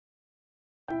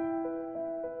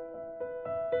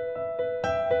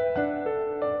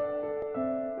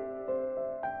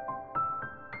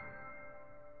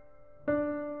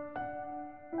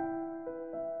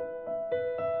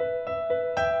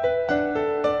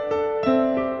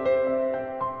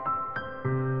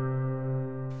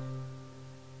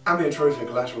Amyotrophic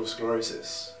lateral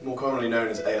sclerosis, more commonly known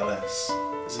as ALS,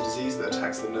 is a disease that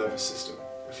attacks the nervous system,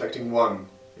 affecting 1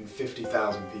 in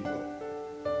 50,000 people.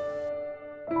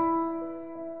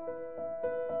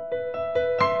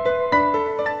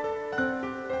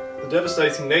 The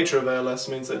devastating nature of ALS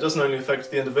means that it doesn't only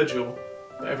affect the individual,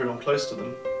 but everyone close to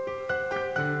them.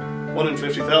 1 in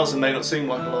 50,000 may not seem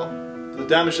like a lot, but the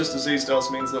damage this disease does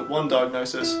means that one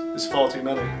diagnosis is far too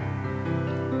many.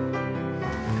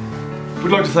 We'd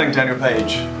like to thank Daniel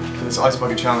Page for this Ice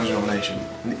Bucket Challenge nomination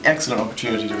and the excellent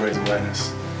opportunity to raise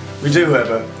awareness. We do,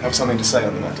 however, have something to say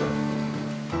on the matter.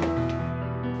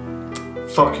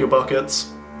 Fuck your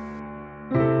buckets.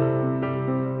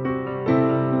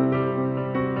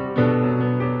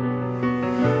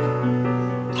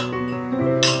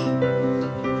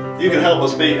 You can help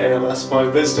us beat ALS by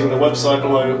visiting the website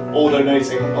below or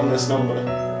donating on this number.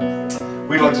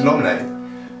 We'd like to nominate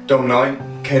Dom Knight,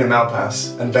 Kana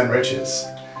Malpass and Ben Riches.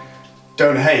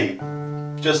 Don't hate.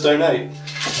 Just donate.